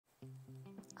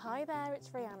Hi there, it's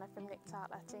Rihanna from Nicked Art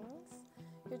Lettings.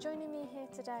 You're joining me here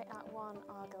today at 1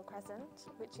 Argyll Crescent,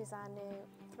 which is our new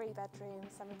 3-bedroom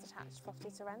semi-detached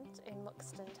property to rent in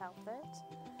Muxton, Telford.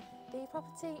 The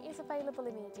property is available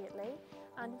immediately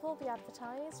and will be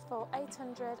advertised for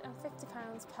 £850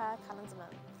 per calendar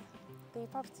month. The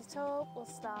property tour will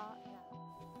start now.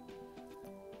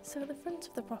 So at the front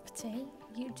of the property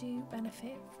you do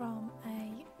benefit from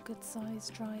a good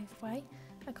sized driveway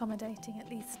accommodating at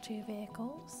least 2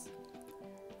 vehicles.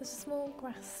 There's a small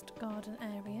grassed garden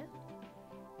area.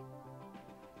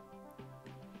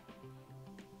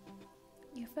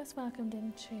 You're first welcomed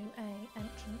into an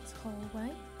entrance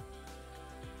hallway,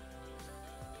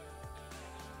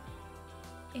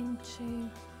 into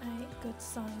a good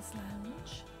sized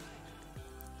lounge.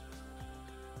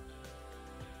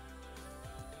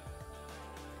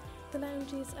 The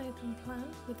lounge is open plan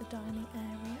with a dining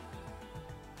area.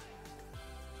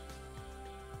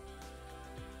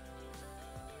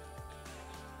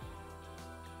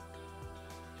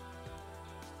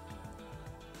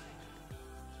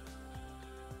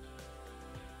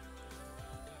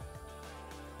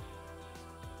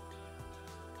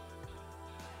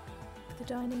 The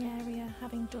dining area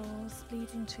having doors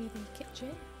leading to the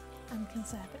kitchen and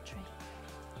conservatory.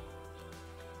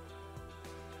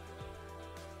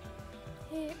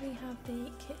 Here we have the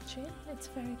kitchen. It's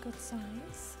very good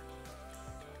size.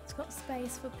 It's got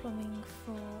space for plumbing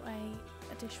for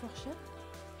a dishwasher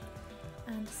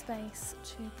and space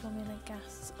to plumb in a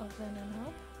gas oven and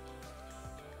hob.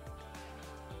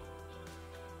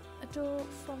 A door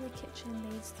from the kitchen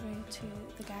leads through to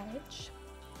the garage.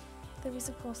 There is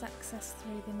of course access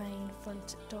through the main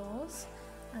front doors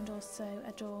and also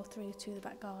a door through to the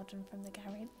back garden from the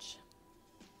garage.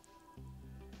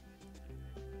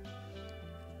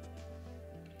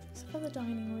 So for the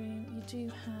dining room you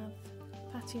do have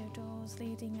patio doors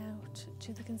leading out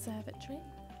to the conservatory.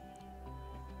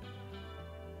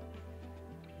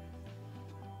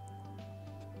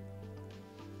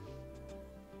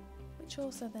 Which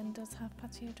also then does have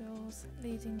patio doors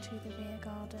leading to the rear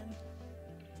garden.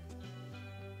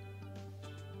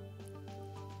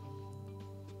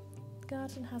 The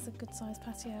garden has a good sized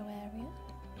patio area,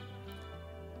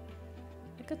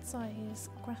 a good sized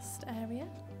grassed area,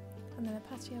 and then a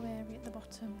patio area at the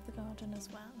bottom of the garden as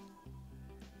well.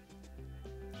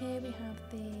 Here we have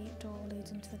the door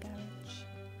leading to the garage.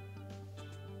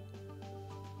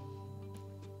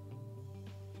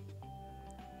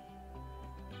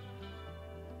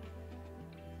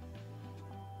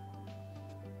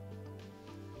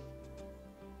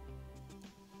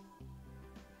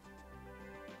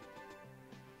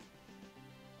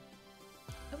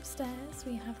 Upstairs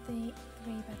we have the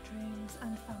 3 bedrooms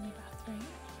and family bathroom.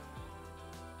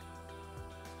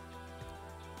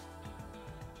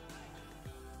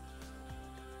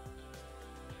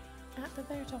 At the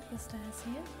very top of the stairs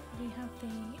here we have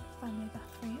the family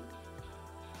bathroom.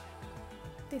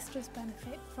 This does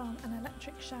benefit from an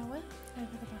electric shower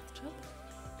over the bathtub.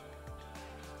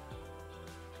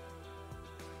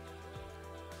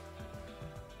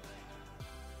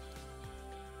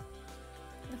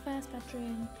 The first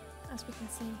bedroom, as we can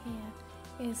see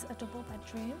here, is a double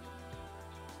bedroom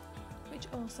which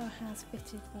also has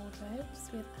fitted wardrobes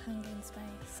with hanging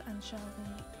space and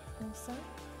shelving also.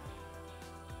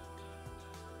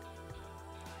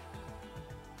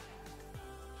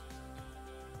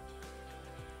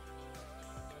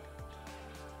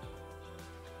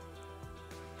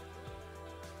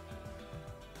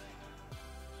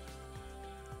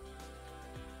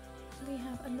 We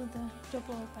have another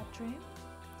double bedroom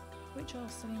which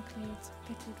also includes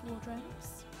fitted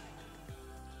wardrobes.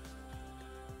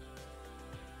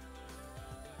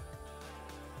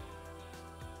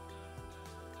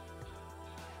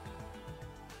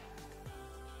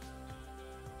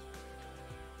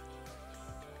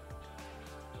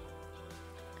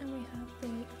 And we have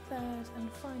the third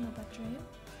and final bedroom,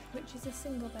 which is a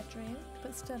single bedroom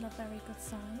but still a very good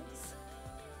size.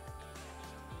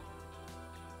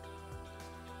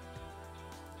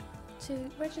 To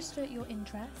register your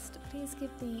interest, please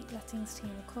give the lettings team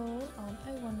a call on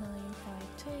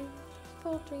 01952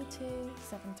 432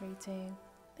 732.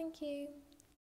 Thank you.